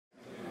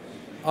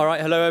All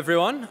right, hello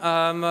everyone.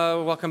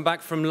 Welcome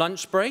back from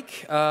lunch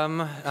break,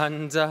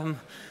 yeah,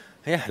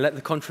 let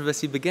the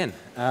controversy begin.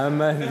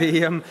 I'm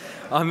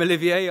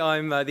Olivier.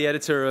 I'm the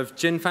editor of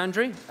Gin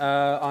Foundry.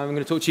 I'm going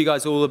to talk to you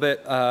guys all a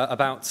bit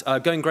about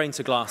going grain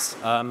to glass.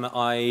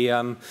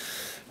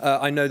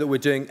 I know that we're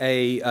doing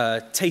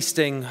a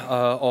tasting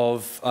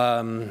of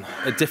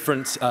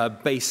different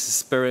base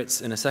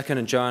spirits in a second,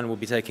 and Joanne will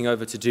be taking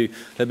over to do a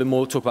little bit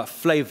more talk about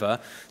flavor.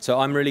 So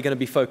I'm really going to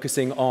be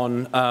focusing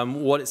on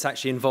what it's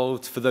actually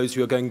involved for those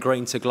who are going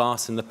grain to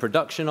glass and the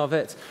production of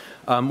it,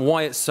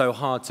 why it's so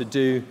hard to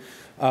do,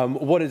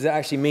 what does it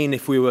actually mean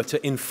if we were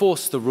to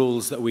enforce the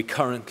rules that we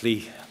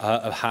currently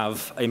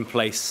have in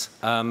place.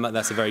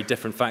 That's a very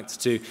different fact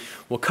to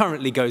what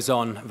currently goes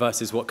on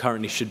versus what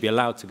currently should be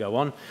allowed to go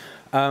on.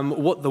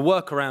 What the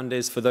workaround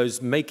is for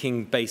those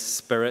making base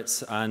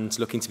spirits and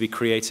looking to be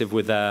creative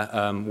with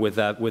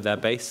their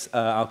base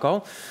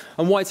alcohol,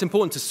 and why it's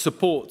important to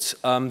support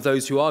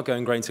those who are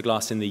going grain to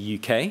glass in the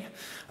UK.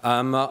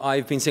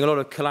 I've been seeing a lot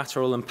of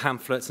collateral and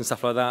pamphlets and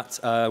stuff like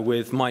that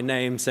with my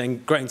name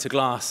saying grain to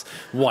glass,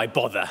 why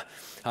bother?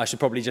 I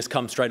should probably just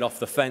come straight off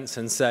the fence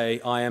and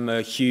say I am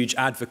a huge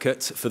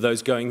advocate for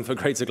those going for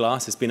grain to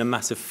glass. It's been a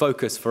massive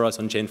focus for us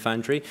on Gin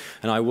Foundry,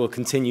 and I will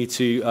continue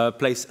to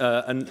place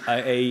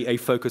a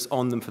focus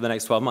on them for the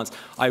next 12 months.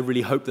 I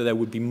really hope that there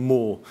would be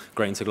more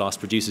grain to glass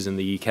producers in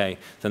the UK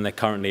than there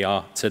currently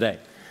are today.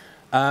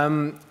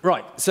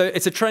 Right, so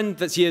it's a trend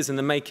that's years in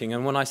the making,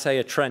 and when I say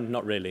a trend,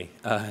 not really.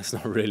 It's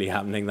not really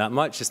happening that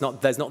much.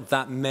 There's not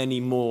that many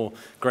more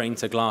grain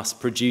to glass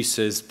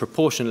producers,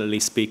 proportionally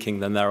speaking,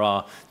 than there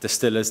are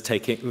distillers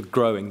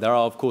growing. There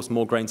are, of course,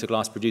 more grain to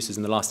glass producers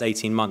in the last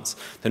 18 months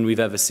than we've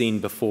ever seen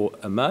before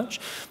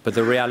emerge, but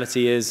the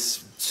reality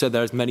is, so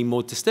there's many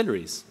more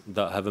distilleries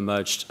that have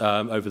emerged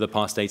over the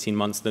past 18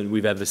 months than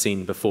we've ever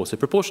seen before. So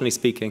proportionally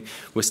speaking,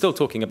 we're still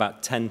talking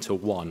about 10 to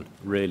 1,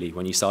 really,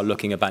 when you start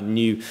looking about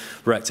new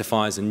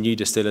rectifiers and new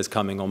distillers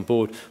coming on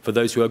board for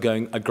those who are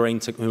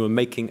who are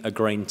making a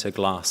grain to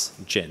glass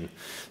gin.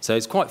 So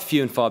it's quite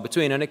few and far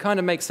between, and it kind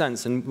of makes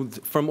sense.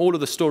 And from all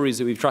of the stories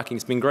that we've tracking,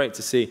 it's been great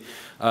to see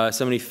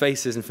so many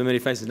faces and familiar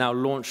faces now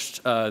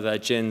launched their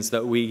gins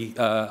that we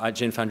at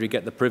Gin Foundry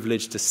get the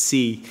privilege to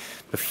see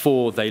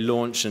before they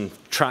launch and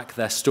track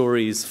their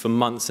stories for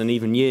months and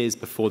even years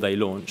before they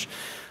launch.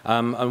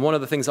 And one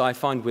of the things I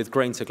find with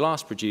grain to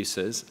glass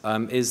producers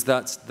is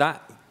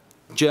that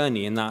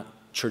journey and that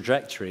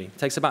trajectory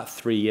takes about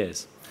 3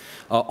 years.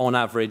 On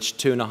average,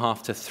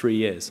 2.5 to 3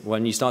 years.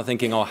 When you start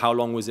thinking, oh, how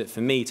long was it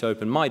for me to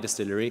open my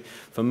distillery?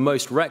 For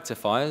most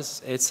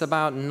rectifiers, it's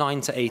about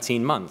 9 to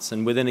 18 months.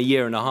 And within a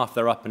year and a half,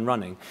 they're up and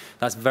running.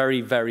 That's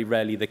very, very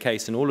rarely the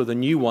case. And all of the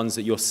new ones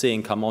that you're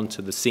seeing come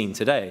onto the scene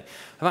today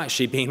have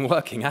actually been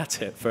working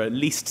at it for at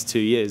least 2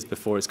 years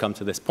before it's come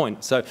to this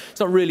point. So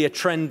it's not really a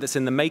trend that's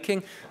in the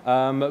making,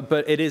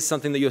 but it is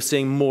something that you're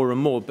seeing more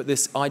and more. But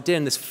this idea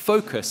and this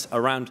focus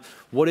around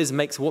what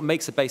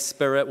makes a base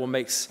spirit,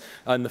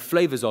 and the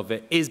flavors of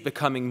it is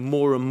becoming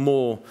more and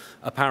more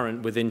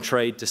apparent within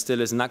trade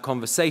distillers, and that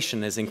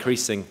conversation is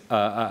increasing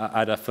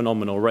at a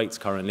phenomenal rate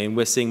currently. And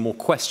we're seeing more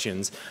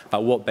questions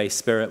about what base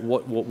spirit,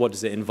 what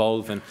does it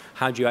involve, and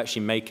how do you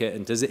actually make it,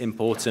 and does it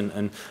import,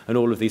 and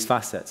all of these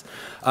facets.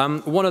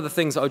 One of the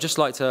things I would just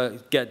like to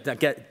get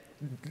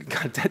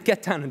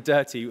down and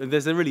dirty,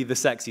 there's really the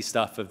sexy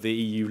stuff of the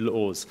EU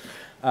laws.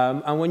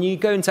 And when you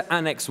go into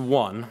Annex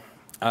 1,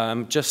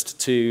 just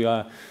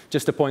to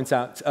point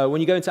out,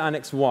 when you go into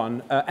Annex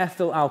 1,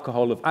 ethyl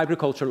alcohol of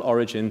agricultural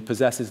origin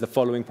possesses the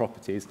following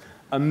properties: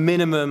 a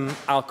minimum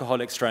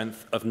alcoholic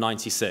strength of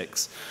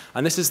 96.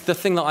 And this is the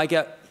thing that I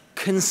get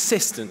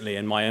consistently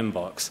in my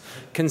inbox.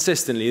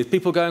 Consistently, is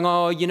people going,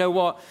 oh, you know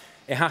what?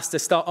 It has to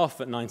start off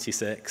at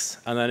 96,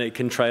 and then it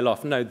can trail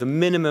off. No, the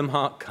minimum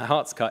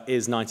Hearts cut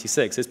is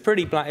 96. It's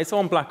pretty black. It's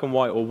on black and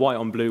white, or white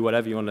on blue,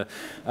 whatever you want to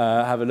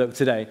have a look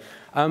today.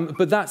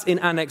 But that's in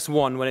Annex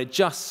 1, when it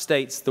just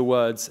states the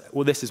words,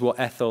 well, this is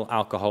what ethyl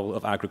alcohol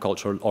of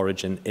agricultural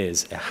origin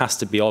is. It had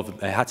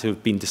to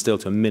have been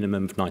distilled to a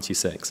minimum of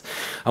 96.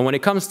 And when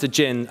it comes to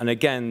gin, and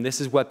again,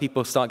 this is where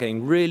people start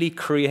getting really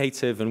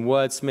creative and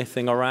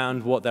wordsmithing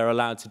around what they're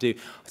allowed to do.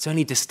 It's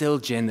only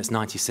distilled gin that's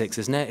 96,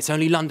 isn't it? It's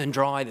only London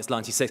Dry that's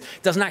 96. It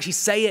doesn't actually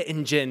say it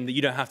in gin that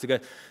you don't have to go,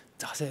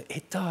 does it?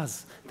 It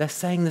does. They're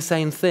saying the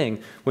same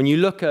thing. When you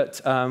look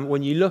at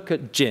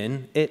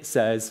gin, it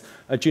says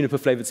a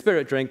juniper-flavored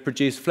spirit drink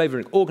produced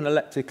flavoring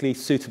organoleptically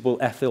suitable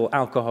ethyl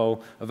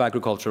alcohol of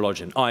agricultural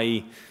origin,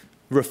 i.e.,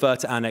 refer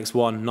to Annex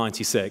 1,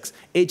 96.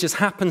 It just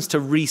happens to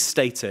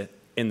restate it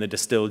in the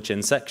distilled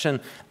gin section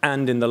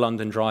and in the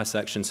London Dry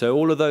section. So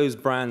all of those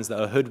brands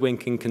that are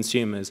hoodwinking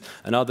consumers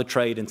and other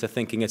trade into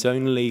thinking it's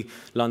only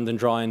London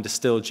Dry and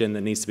distilled gin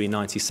that needs to be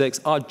 96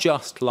 are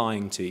just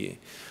lying to you.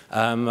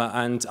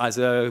 And as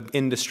an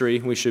industry,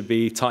 we should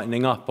be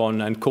tightening up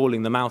on and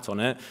calling them out on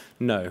it.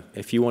 No,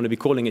 if you want to be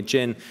calling it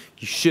gin,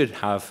 you should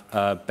have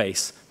a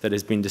base that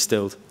has been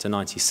distilled to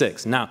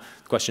 96. Now,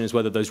 the Question is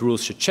whether those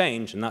rules should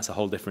change, and that's a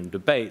whole different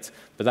debate,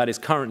 but that is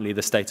currently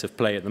the state of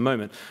play at the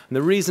moment. And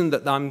the reason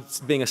that I'm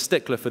being a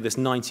stickler for this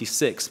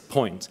 96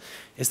 point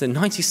is that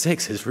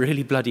 96 is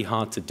really bloody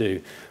hard to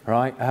do,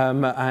 right?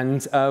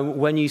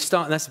 When you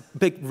start, and that's a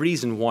big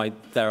reason why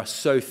there are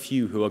so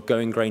few who are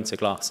going grain to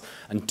glass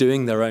and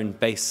doing their own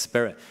base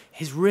spirit.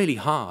 It's really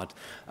hard.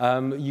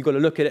 You've got to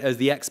look at it as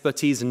the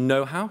expertise and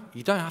know-how.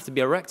 You don't have to be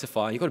a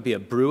rectifier. You've got to be a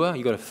brewer.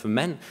 You've got to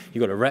ferment.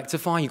 You've got to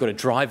rectify. You've got to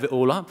drive it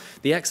all up.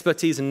 The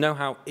expertise and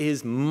know-how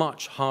is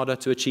much harder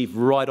to achieve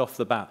right off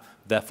the bat.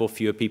 Therefore,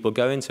 fewer people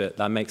go into it.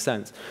 That makes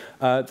sense.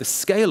 The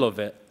scale of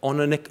it,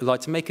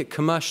 to make it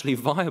commercially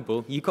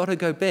viable, you've got to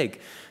go big.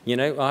 You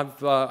know,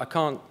 I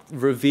can't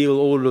reveal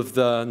all of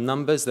the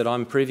numbers that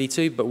I'm privy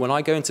to, but when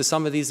I go into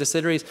some of these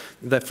distilleries,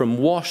 they're from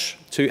wash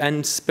to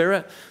end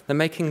spirit. They're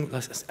making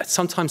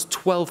sometimes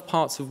 12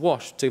 parts of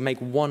wash to make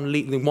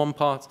one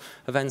part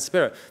of end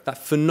spirit. That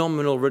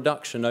phenomenal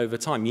reduction over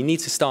time. You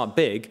need to start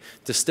big,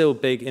 distill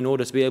big, in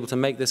order to be able to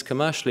make this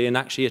commercially and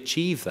actually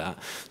achieve that.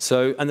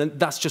 So, and then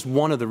that's just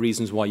one of the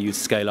reasons why you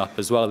scale up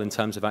as well in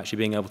terms of actually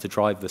being able to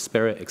drive the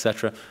spirit,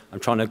 etc.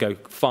 I'm trying to go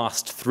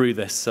fast through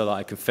this so that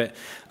I can fit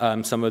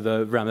some of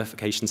the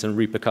ramifications and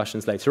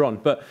repercussions later on.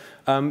 But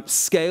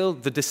scale,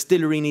 the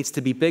distillery needs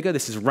to be bigger.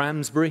 This is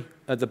Ramsbury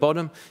at the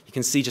bottom. You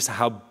can see just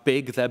how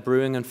big they're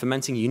brewing and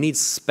fermenting. You need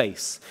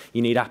space.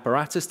 You need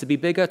apparatus to be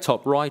bigger.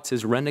 Top right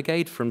is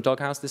Renegade from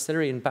Doghouse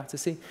Distillery in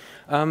Battersea.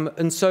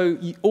 And so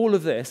all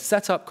of this,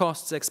 setup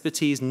costs,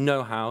 expertise,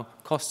 know-how,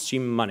 costs you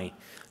money.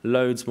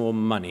 Loads more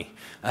money.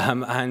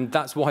 And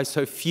that's why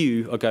so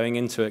few are going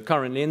into it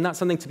currently, and that's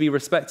something to be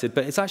respected.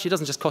 But it actually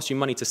doesn't just cost you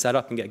money to set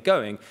up and get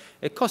going.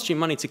 It costs you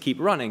money to keep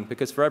running,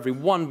 because for every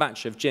one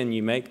batch of gin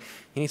you make,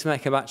 you need to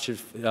make a batch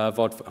of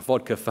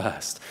vodka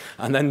first,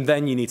 and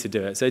then you need to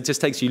do it. So it just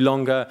takes you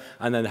longer,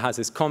 and then it has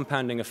this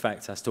compounding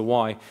effect as to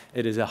why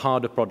it is a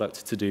harder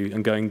product to do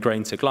and going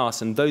grain to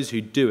glass. And those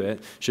who do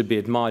it should be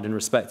admired and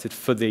respected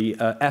for the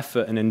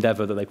effort and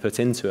endeavor that they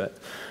put into it.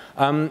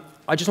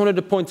 I just wanted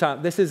to point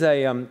out, this is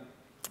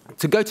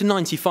to go to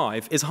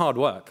 95 is hard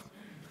work.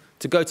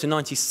 To go to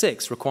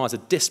 96 requires a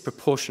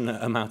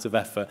disproportionate amount of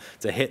effort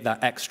to hit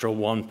that extra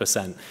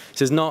 1%.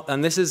 This is not,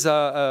 and this is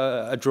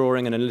a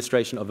drawing and an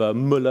illustration of a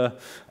Muller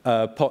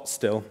pot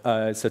still.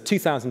 It's a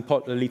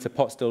 2,000-litre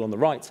pot still on the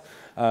right,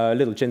 a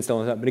little gin still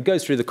on the top, but it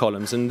goes through the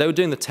columns. And they were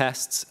doing the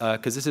tests,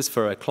 because this is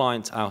for a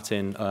client out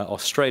in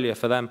Australia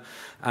for them.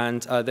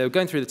 And they were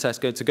going through the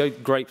test, to go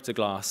grape to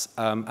glass.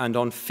 And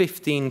on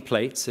 15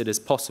 plates, it is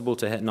possible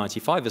to hit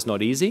 95. It's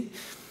not easy.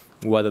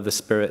 Whether the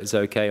spirit is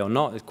okay or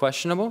not is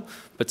questionable.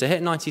 But to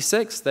hit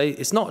 96,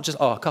 it's not just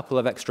a couple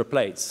of extra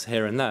plates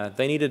here and there.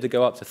 They needed to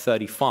go up to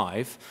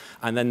 35,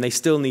 and then they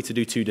still need to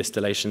do 2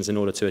 distillations in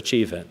order to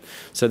achieve it.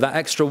 So that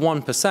extra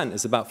 1%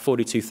 is about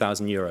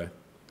 €42,000.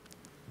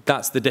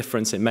 That's the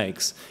difference it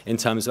makes in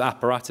terms of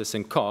apparatus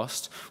and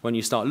cost. When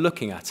you start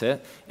looking at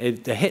it,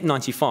 to hit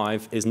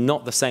 95 is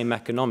not the same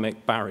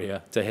economic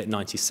barrier to hit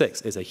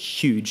 96. It's a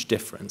huge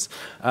difference.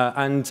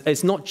 And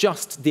it's not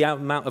just the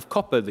amount of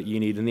copper that you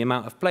need and the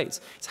amount of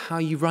plates. It's how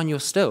you run your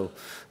still.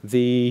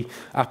 The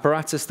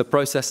apparatus, the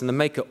process, and the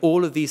maker,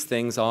 all of these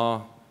things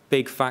are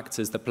big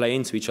factors that play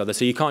into each other.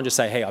 So you can't just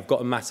say, hey, I've got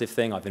a massive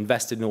thing, I've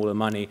invested in all the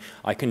money,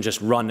 I can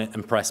just run it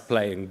and press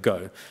play and go.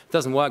 It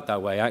doesn't work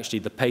that way. Actually,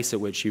 the pace at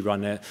which you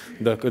run it,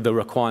 the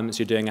requirements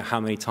you're doing it,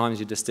 how many times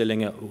you're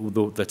distilling it,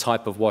 the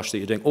type of wash that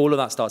you're doing, all of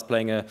that starts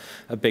playing a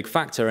big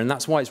factor. And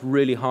that's why it's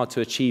really hard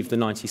to achieve the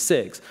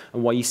 96,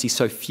 and why you see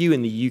so few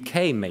in the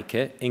UK make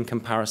it in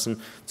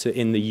comparison to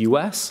in the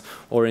US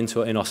or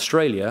in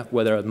Australia,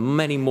 where there are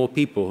many more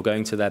people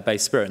going to their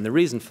base spirit. And the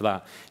reason for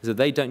that is that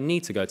they don't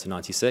need to go to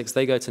 96,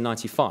 they go to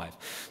 95.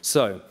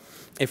 So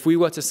if we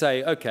were to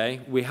say,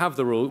 okay, we have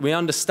the rule, we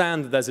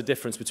understand that there's a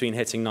difference between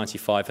hitting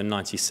 95 and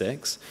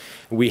 96.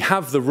 We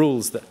have the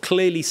rules that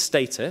clearly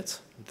state it,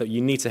 that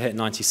you need to hit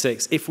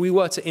 96. If we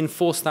were to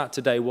enforce that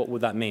today, what would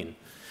that mean?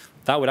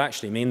 That would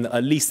actually mean that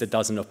at least a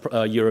dozen of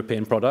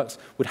European products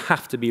would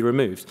have to be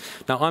removed.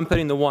 Now, I'm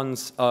putting the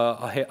ones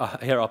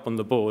here up on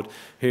the board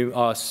who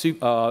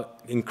are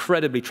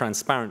incredibly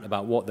transparent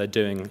about what they're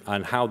doing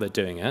and how they're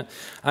doing it.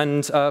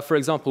 And for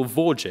example,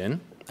 Vorgin,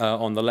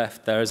 on the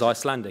left there is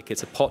Icelandic.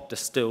 It's a pot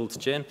distilled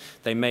gin.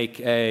 They make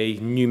a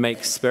new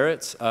make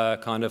spirit,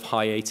 kind of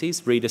high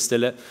 80s,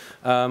 redistill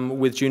it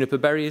with juniper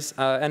berries,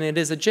 and it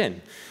is a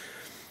gin.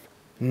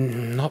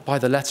 Not by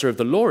the letter of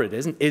the law, it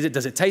isn't.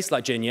 Does it taste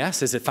like gin?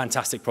 Yes. Is it a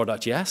fantastic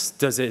product? Yes.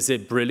 Is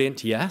it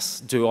brilliant?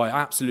 Yes. Do I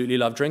absolutely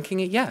love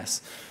drinking it?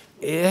 Yes.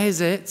 Is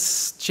it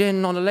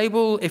gin on a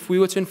label if we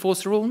were to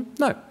enforce the rule?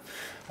 No.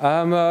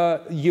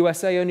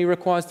 USA only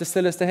requires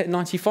distillers to hit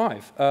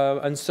 95.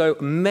 And so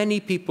many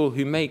people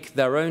who make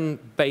their own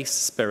base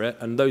spirit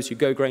and those who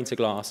go grain to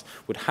glass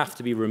would have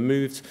to be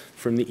removed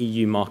from the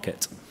EU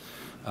market.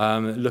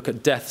 Look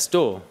at Death's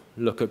Door.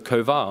 Look at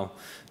Koval.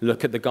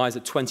 Look at the guys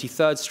at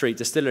 23rd Street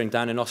Distilling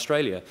down in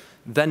Australia.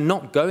 They're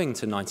not going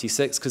to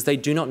 96 because they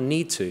do not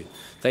need to.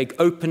 They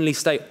openly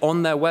state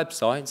on their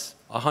websites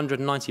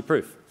 190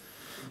 proof.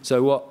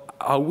 So what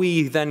are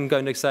we then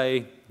going to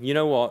say you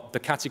know what, the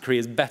category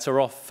is better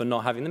off for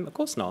not having them? Of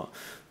course not.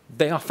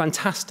 They are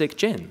fantastic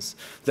gins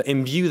that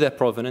imbue their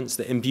provenance,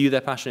 that imbue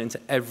their passion into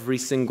every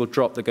single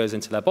drop that goes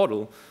into their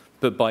bottle,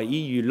 but by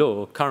EU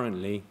law,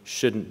 currently,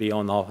 shouldn't be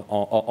on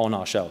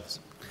our shelves.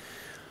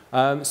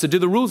 So do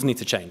the rules need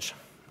to change?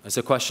 It's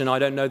a question I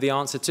don't know the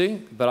answer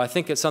to, but I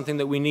think it's something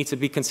that we need to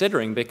be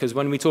considering, because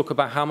when we talk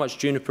about how much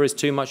juniper is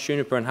too much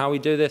juniper and how we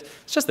do this,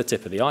 it's just the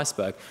tip of the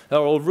iceberg. There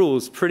are all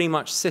rules pretty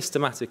much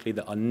systematically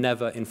that are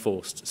never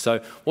enforced. So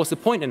what's the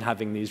point in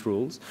having these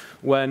rules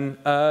when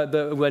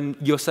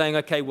you're saying,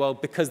 okay, well,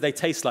 because they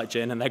taste like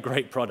gin and they're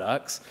great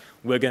products,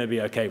 we're going to be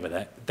okay with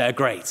it. They're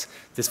great.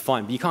 That's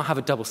fine. But you can't have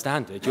a double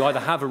standard. You either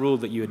have a rule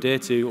that you adhere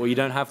to or you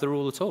don't have the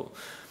rule at all.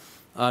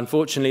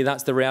 Unfortunately,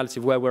 that's the reality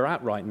of where we're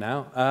at right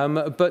now.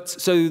 But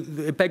so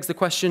it begs the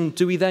question,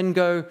 do we then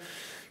go,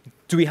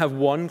 do we have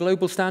one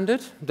global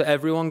standard that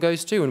everyone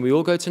goes to and we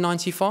all go to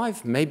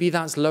 95? Maybe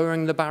that's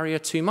lowering the barrier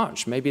too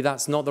much. Maybe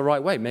that's not the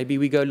right way. Maybe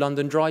we go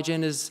London dry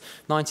gin is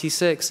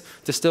 96,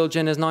 distilled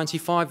gin is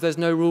 95, there's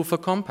no rule for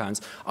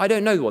compounds. I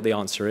don't know what the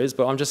answer is,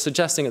 but I'm just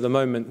suggesting at the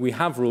moment we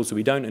have rules that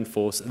we don't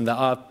enforce and that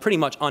are pretty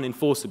much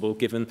unenforceable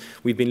given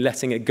we've been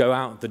letting it go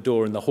out the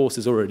door and the horse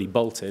is already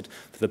bolted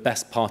for the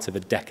best part of a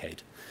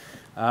decade.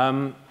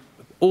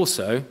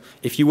 Also,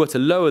 if you were to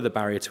lower the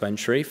barrier to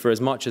entry, for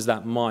as much as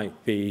that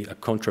might be a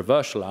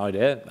controversial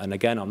idea, and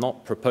again, I'm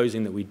not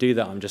proposing that we do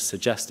that, I'm just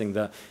suggesting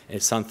that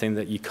it's something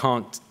that you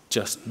can't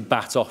just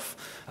right off,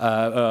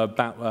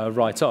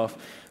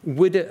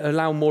 would it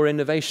allow more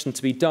innovation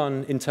to be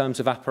done in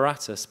terms of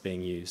apparatus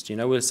being used? You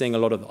know, we're seeing a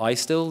lot of eye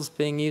stills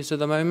being used at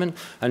the moment,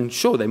 and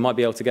sure, they might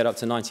be able to get up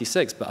to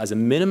 96, but as a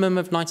minimum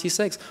of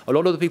 96, a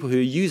lot of the people who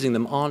are using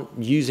them aren't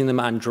using them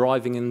and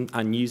driving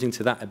and using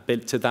to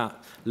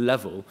that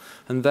level,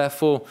 and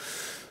therefore,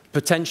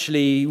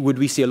 potentially, would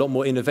we see a lot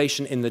more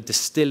innovation in the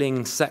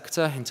distilling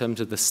sector, in terms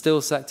of the still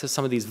sector?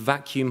 Some of these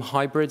vacuum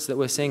hybrids that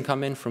we're seeing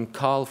come in from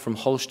Carl, from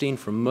Holstein,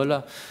 from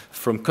Müller,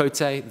 from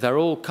Cote, they're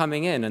all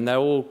coming in and they're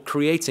all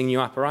creating new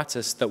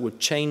apparatus that would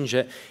change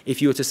it. If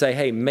you were to say,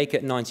 hey, make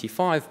it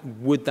 95,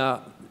 would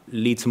that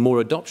lead to more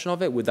adoption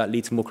of it? Would that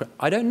lead to more?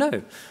 I don't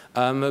know.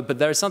 But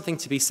there is something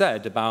to be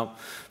said about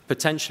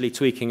potentially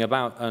tweaking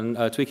about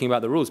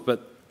the rules.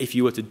 But if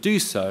you were to do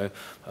so,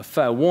 a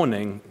fair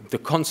warning, the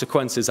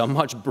consequences are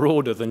much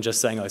broader than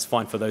just saying, oh, it's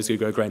fine for those who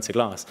go grain to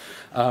glass.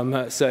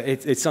 So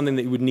it's something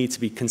that would need to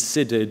be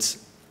considered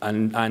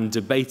and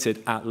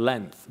debated at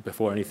length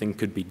before anything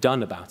could be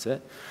done about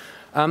it.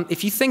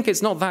 If you think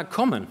it's not that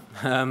common,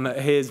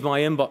 here's my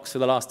inbox for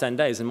the last 10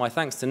 days, and my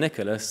thanks to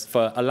Nicholas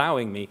for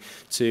allowing me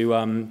to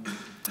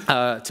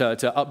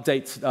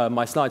update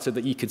my slide so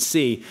that you could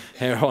see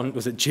here on,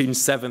 was it June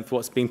 7th,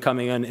 what's been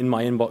coming in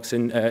my inbox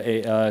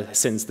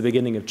since the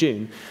beginning of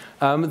June.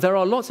 There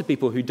are lots of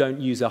people who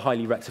don't use a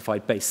highly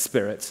rectified base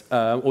spirit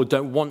or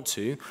don't want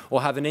to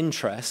or have an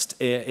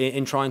interest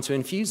in trying to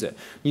infuse it.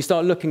 You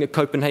start looking at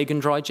Copenhagen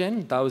Dry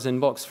Gin. That was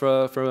inbox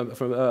for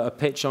a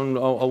pitch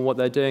on what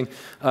they're doing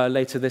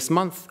later this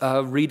month.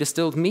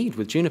 Redistilled mead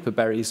with juniper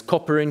berries.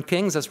 Copper in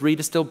Kings, that's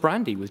redistilled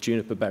brandy with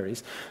juniper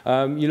berries.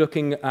 You're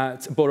looking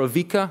at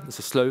Borovica, it's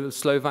a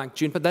Slovak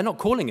gin, but they're not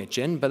calling it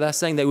gin, but they're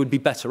saying they would be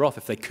better off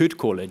if they could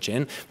call it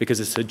gin because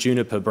it's a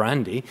juniper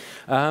brandy.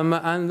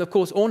 And of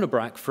course,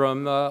 Ornebrack from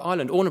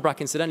Ireland.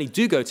 Ornebrack, incidentally,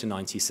 do go to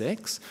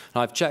 96.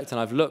 I've checked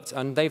and I've looked,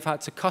 and they've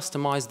had to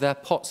customize their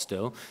pot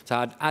still to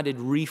add added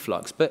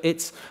reflux, but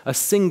it's a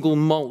single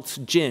malt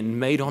gin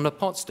made on a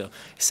pot still.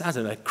 It's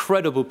an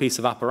incredible piece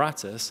of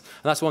apparatus,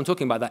 and that's what I'm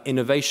talking about, that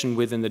innovation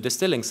within the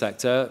distilling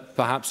sector.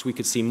 Perhaps we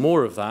could see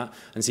more of that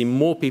and see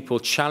more people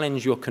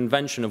challenge your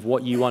convention of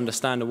what you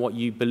understand and what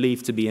you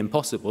believe to be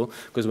impossible,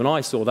 because when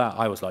I saw that,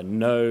 I was like,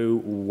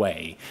 no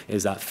way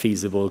is that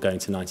feasible going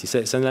to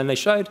 96. And then they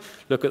showed,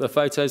 look at the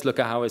photos, look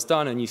at how it's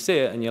done, and you see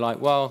it, and you're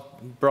like, well,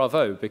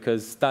 bravo,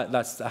 because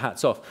that's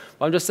hats off.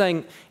 But I'm just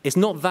saying it's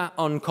not that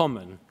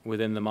uncommon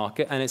within the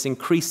market, and it's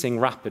increasing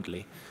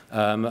rapidly.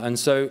 And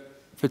so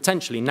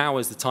potentially now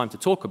is the time to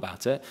talk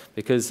about it,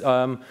 because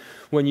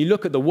when you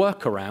look at the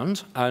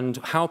workaround and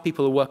how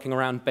people are working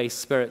around base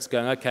spirits,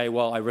 going, okay,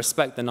 well, I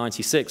respect the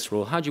 96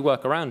 rule. How do you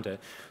work around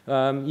it?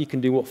 You can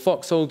do what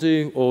Foxhole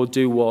do, or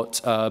do what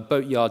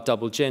Boatyard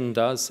Double Gin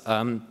does.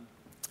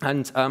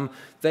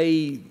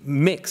 They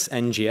mix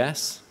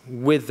NGS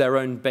with their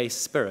own base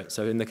spirit.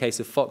 So in the case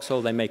of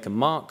Foxhole, they make a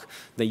mark.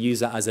 They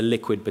use that as a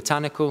liquid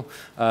botanical.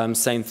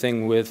 Same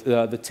thing with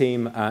the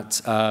team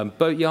at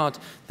Boatyard.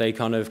 They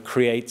kind of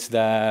create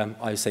their,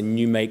 I would say,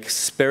 new make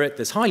spirit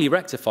that's highly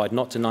rectified,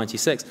 not to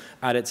 96,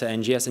 add it to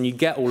NGS, and you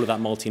get all of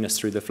that maltiness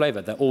through the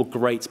flavor. They're all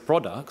great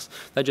products.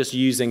 They're just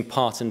using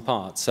part and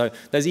part. So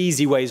there's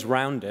easy ways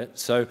around it.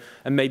 So,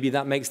 and maybe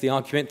that makes the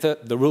argument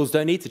that the rules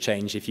don't need to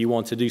change. If you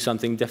want to do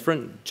something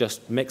different,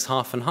 just mix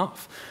half and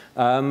half.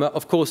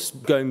 Of course,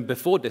 going going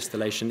before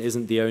distillation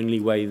isn't the only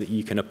way that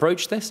you can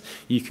approach this.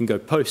 You can go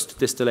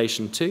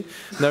post-distillation too.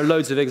 And there are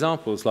loads of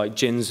examples, like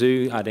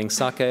Jinzu adding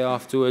sake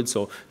afterwards,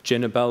 or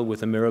Jinabel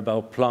with a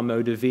Mirabelle plum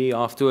eau de vie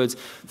afterwards,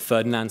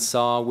 Ferdinand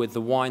Saar with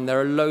the wine.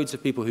 There are loads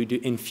of people who do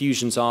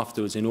infusions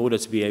afterwards in order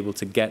to be able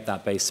to get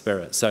that base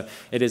spirit. So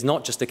it is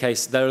not just a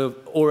case, there are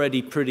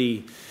already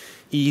pretty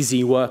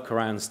easy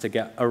workarounds to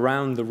get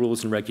around the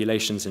rules and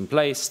regulations in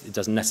place. It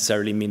doesn't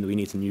necessarily mean that we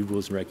need the new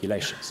rules and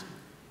regulations.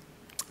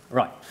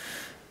 Right.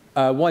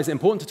 Why is it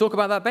important to talk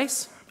about that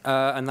base?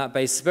 And that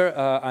base spirit,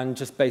 and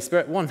just base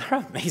spirit? One, there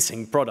are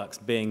amazing products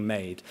being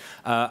made.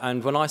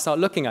 And when I start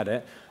looking at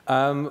it,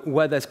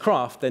 where there's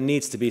craft, there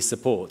needs to be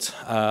support,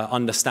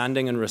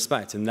 understanding and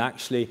respect. And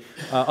actually,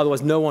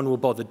 otherwise no one will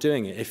bother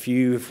doing it.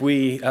 If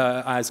we,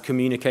 as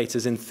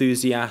communicators,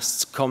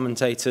 enthusiasts,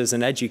 commentators,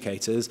 and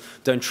educators,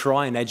 don't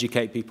try and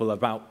educate people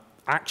about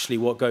actually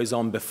what goes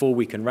on before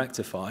we can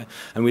rectify,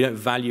 and we don't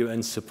value it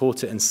and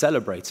support it and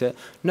celebrate it,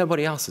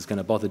 nobody else is going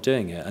to bother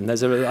doing it. And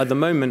there's at the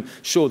moment,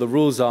 sure, the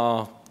rules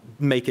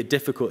make it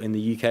difficult in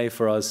the UK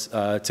for us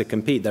to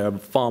compete. There are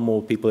far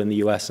more people in the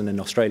US and in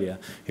Australia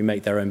who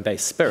make their own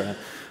base spirit.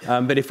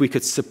 But if we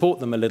could support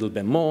them a little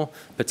bit more,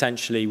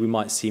 potentially we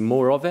might see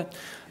more of it.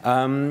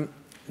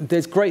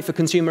 There's great for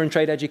consumer and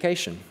trade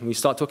education. We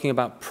start talking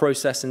about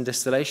process and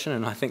distillation,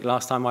 and I think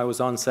last time I was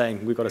on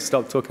saying we've got to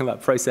stop talking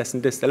about process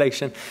and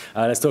distillation.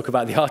 Let's talk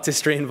about the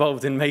artistry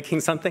involved in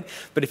making something.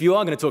 But if you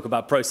are going to talk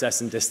about process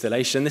and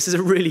distillation, this is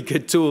a really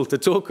good tool to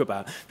talk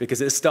about,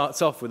 because it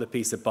starts off with a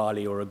piece of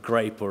barley or a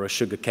grape or a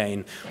sugar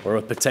cane or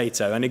a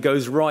potato, and it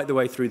goes right the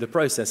way through the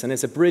process. And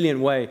it's a brilliant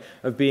way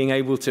of being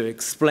able to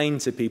explain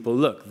to people,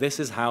 look, this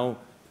is how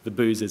the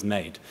booze is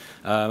made.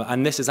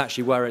 And this is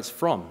actually where it's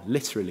from,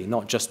 literally,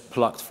 not just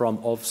plucked from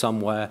of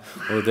somewhere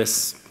or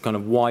this kind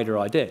of wider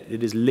idea.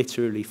 It is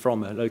literally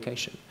from a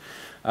location.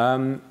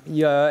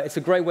 Yeah, it's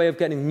a great way of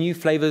getting new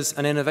flavors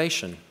and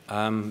innovation.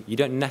 You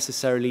don't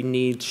necessarily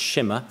need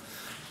shimmer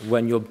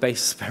when your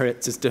base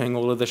spirit is doing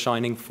all of the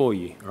shining for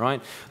you,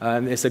 right?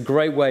 It's a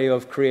great way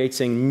of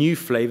creating new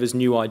flavors,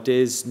 new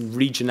ideas,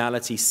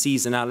 regionality,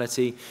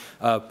 seasonality,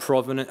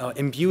 provenance,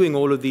 imbuing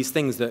all of these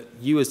things that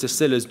you as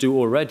distillers do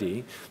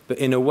already, but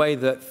in a way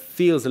that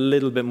feels a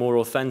little bit more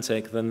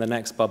authentic than the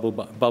next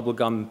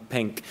bubblegum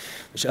pink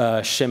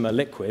shimmer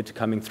liquid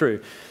coming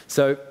through.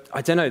 So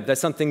I don't know, there's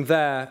something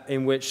there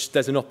in which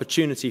there's an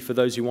opportunity for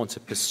those who want to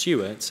pursue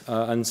it,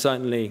 and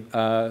certainly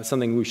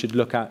something we should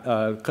look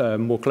at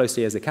more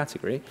closely as a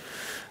category.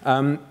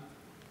 What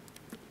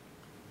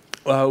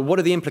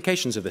are the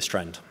implications of this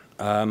trend,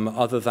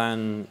 other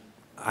than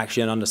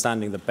actually an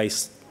understanding that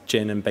base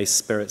gin and base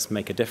spirits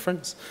make a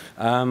difference?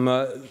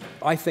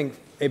 I think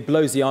it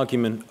blows the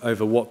argument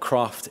over what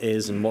craft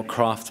is and what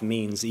craft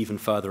means even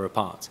further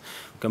apart.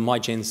 My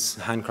gin's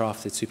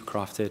handcrafted, super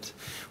crafted,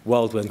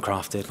 whirlwind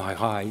crafted.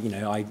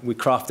 We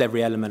craft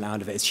every element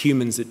out of it. It's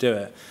humans that do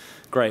it.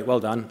 Great, well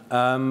done.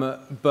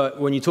 But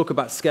when you talk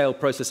about scale,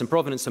 process, and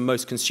provenance to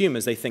most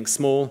consumers, they think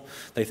small,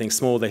 they think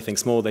small, they think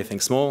small, they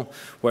think small.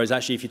 Whereas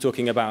actually, if you're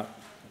talking about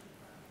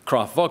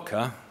craft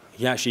vodka,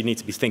 you actually need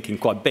to be thinking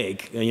quite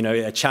big.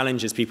 It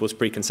challenges people's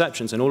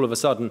preconceptions, and all of a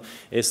sudden,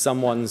 is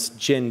someone's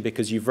gin,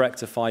 because you've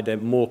rectified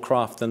it, more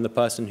craft than the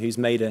person who's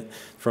made it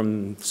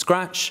from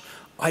scratch?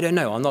 I don't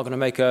know. I'm not going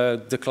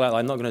to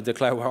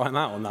declare where I'm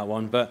at on that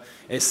one, but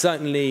it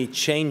certainly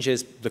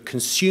changes the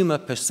consumer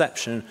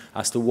perception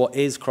as to what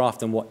is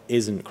craft and what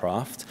isn't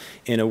craft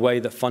in a way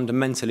that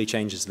fundamentally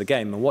changes the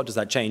game. And what does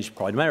that change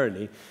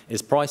primarily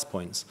is price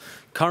points.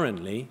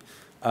 Currently,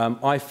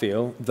 I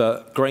feel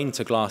that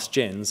grain-to-glass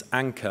gins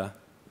anchor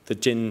the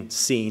gin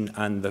scene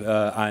and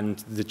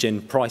the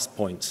gin price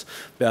points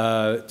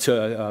as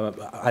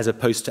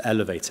opposed to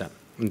elevator.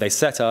 They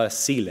set a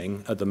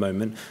ceiling at the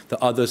moment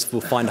that others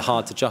will find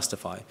hard to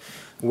justify.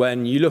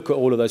 When you look at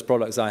all of those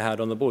products I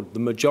had on the board, the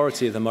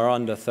majority of them are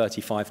under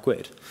 35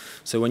 quid.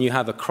 So when you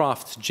have a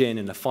craft gin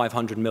in a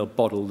 500 ml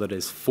bottle that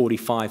is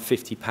 45,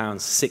 50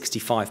 pounds,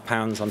 65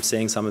 pounds, I'm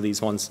seeing some of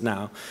these ones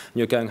now, and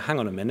you're going, hang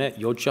on a minute,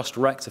 you're just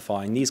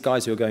rectifying. These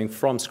guys who are going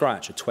from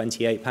scratch are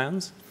 28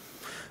 pounds.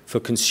 For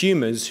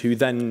consumers who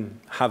then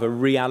have a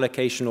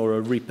reallocation or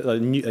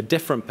a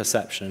different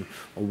perception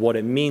of what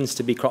it means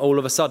to be, all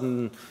of a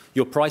sudden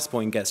your price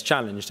point gets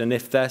challenged. And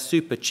if they're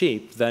super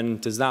cheap, then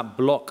does that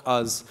block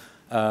us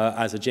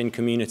as a gin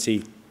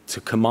community to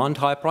command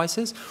higher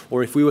prices?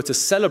 Or if we were to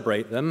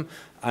celebrate them,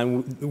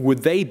 and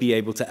would they be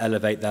able to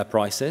elevate their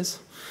prices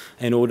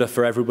in order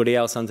for everybody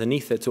else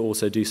underneath it to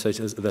also do so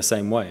the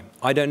same way?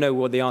 I don't know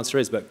what the answer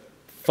is, but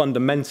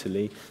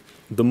fundamentally,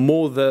 the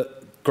more that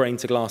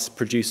grain-to-glass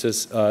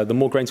producers, the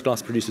more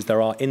grain-to-glass producers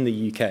there are in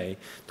the UK,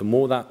 the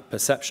more that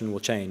perception will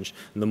change,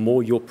 and the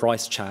more your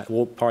price tag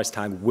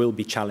will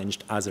be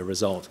challenged as a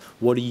result.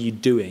 What are you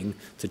doing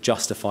to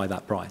justify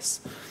that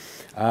price?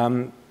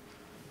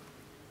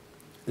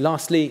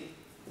 Lastly,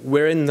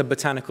 we're in the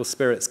botanical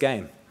spirits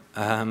game.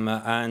 At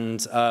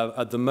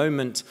the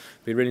moment,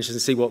 it'd be really interesting to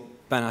see what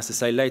Ben has to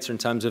say later in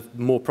terms of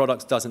more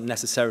products doesn't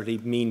necessarily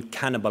mean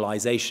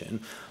cannibalization.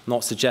 I'm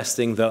not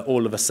suggesting that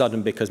all of a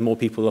sudden, because more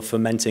people are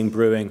fermenting,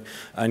 brewing,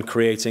 and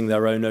creating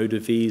their own eau de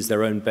vies,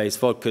 their own base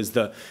vodkas,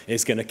 that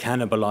it's going to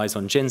cannibalize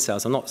on gin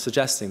sales. I'm not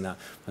suggesting that.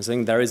 I'm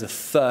saying there is a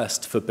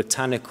thirst for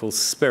botanical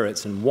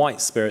spirits and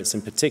white spirits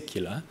in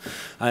particular.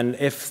 And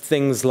if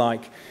things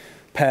like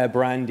pear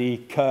brandy,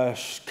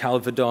 Kirsch,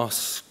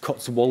 Calvados,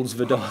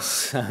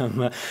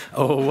 Cotswoldsvados,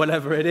 or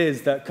whatever it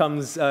is that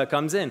comes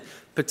in.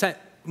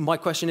 My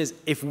question is,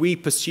 if we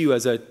pursue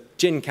as a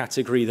gin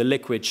category the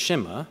liquid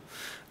shimmer,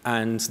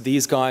 and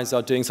these guys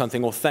are doing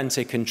something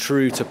authentic and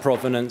true to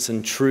provenance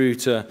and true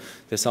to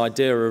this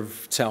idea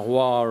of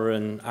terroir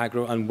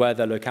and where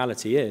their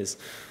locality is,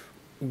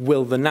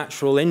 will the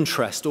natural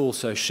interest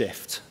also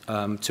shift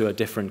to a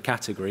different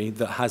category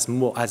that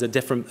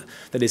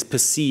that is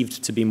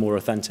perceived to be more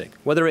authentic?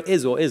 Whether it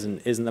is or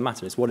isn't the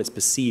matter. It's what it's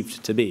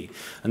perceived to be.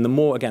 And the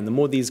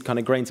more these kind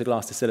of grain to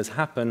glass distillers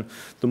happen,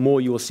 the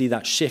more you will see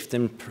that shift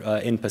in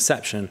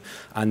perception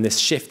and this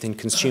shift in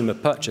consumer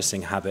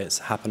purchasing habits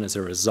happen as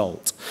a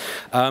result.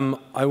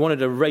 I wanted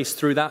to race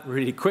through that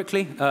really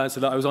quickly so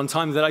that I was on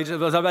time. That I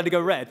was about to go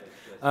red.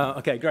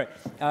 Okay, great.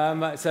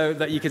 So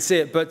that you could see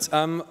it. But,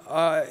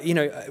 you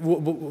know,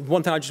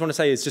 one thing I just want to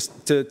say is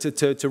just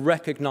to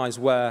recognize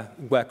where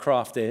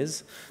craft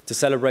is, to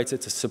celebrate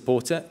it, to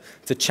support it,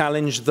 to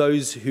challenge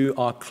those who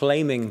are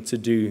claiming to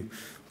do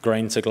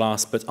grain to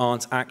glass but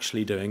aren't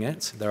actually doing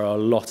it. There are a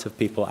lot of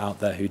people out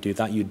there who do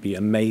that. You'd be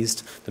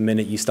amazed the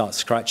minute you start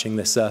scratching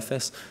the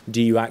surface.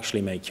 Do you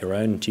actually make your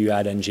own? Do you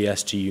add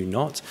NGS? Do you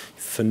not?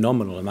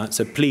 Phenomenal amount.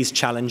 So please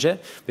challenge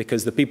it,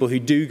 because the people who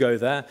do go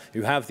there,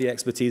 who have the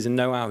expertise and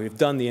know-how, who've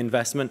done the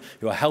investment,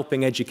 who are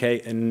helping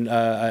educate and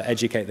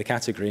educate the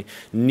category,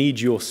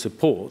 need your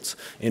support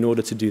in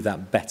order to do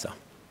that better.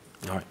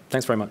 All right.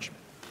 Thanks very much.